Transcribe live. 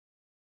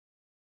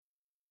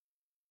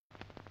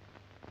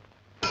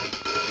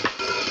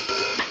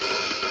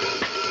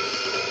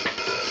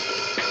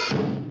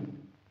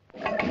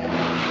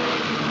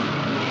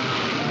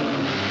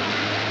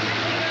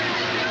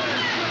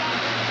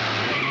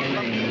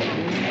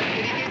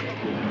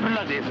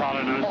the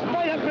foreigners. Oh,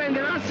 poi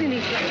apprendere a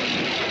sinistra.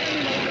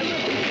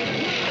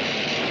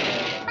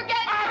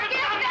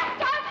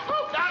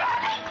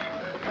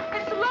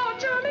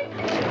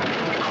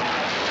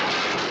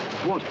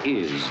 What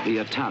is the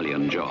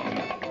Italian job?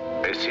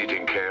 A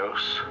seating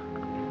chaos,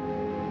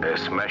 a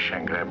smash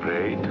and grab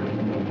raid,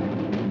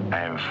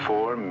 and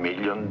 $4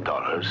 million.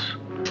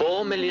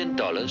 $4 million?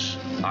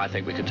 I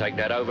think we could take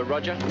that over,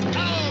 Roger.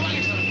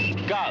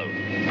 Go.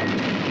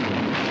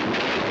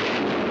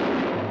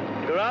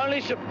 You're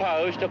only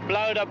supposed to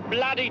blow the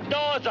bloody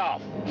doors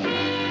off.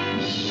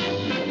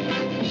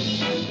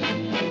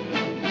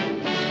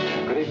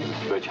 Good evening,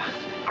 Mr. Bridger.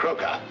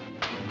 Croker.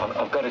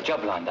 I've got a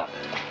job lined up.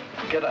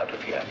 Get out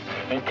of here.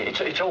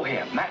 It's all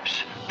here.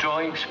 Maps,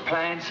 drawings,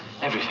 plans,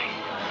 everything.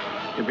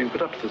 You've been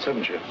put up to this,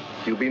 haven't you?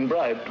 You've been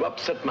bribed to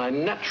upset my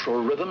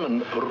natural rhythm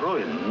and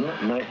ruin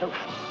my health.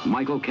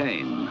 Michael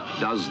Caine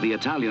does the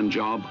Italian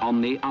job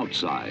on the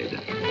outside.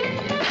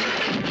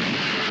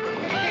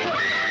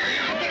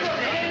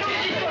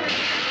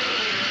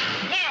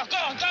 Now, go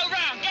on, go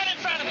round, get in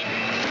front of me.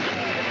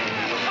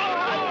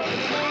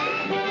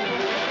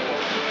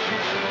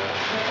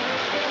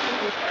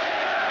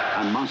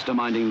 And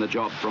masterminding the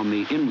job from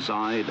the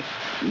inside,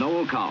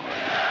 Noel Coward.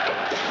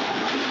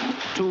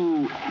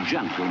 Two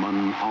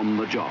gentlemen on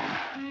the job.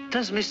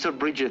 Does Mr.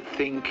 Bridger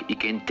think he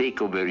can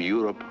take over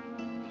Europe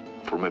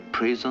from a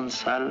prison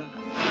cell?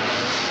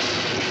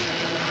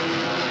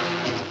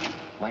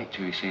 Wait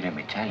till you see them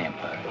Italian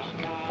birds.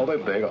 Are they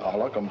big? I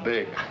like them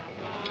big.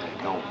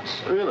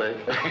 Enormous. Really?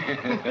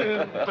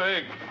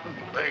 Big.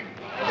 Big.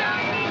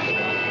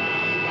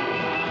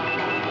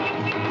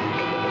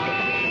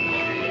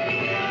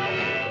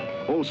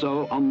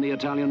 Also on the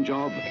Italian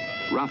job,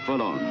 Ralph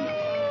Falone,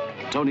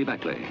 Tony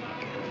Beckley,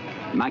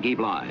 Maggie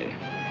Bly,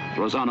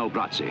 Rossano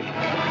Brazzi.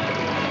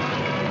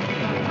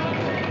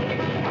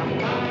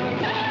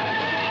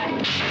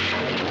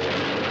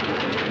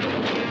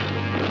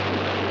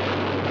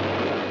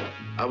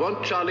 I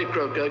want Charlie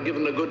Croker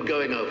given a good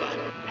going over.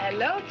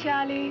 Hello,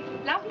 Charlie.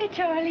 Lovely,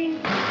 Charlie.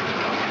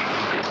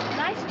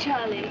 Nice,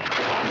 Charlie.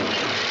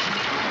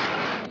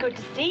 Good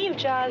to see you,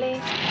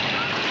 Charlie.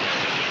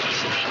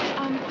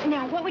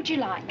 Now, what would you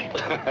like?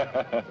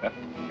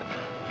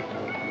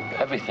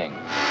 Everything.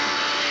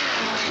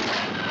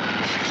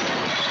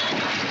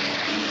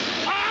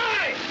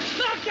 Hey!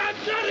 Knock that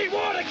bloody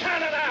water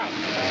cannon out!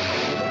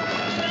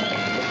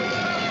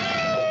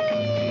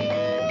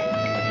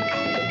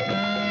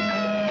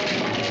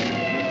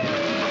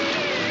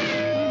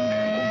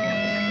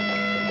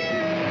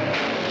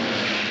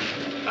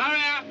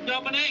 Hurry up,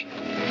 Dominic!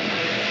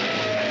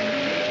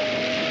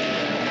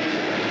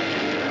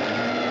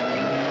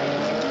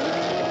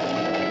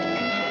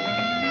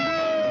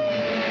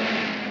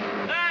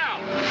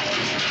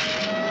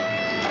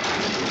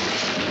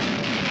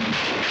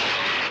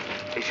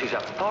 This is a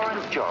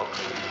foreign job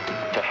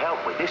to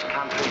help with this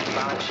country's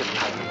balance of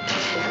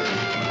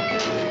payments.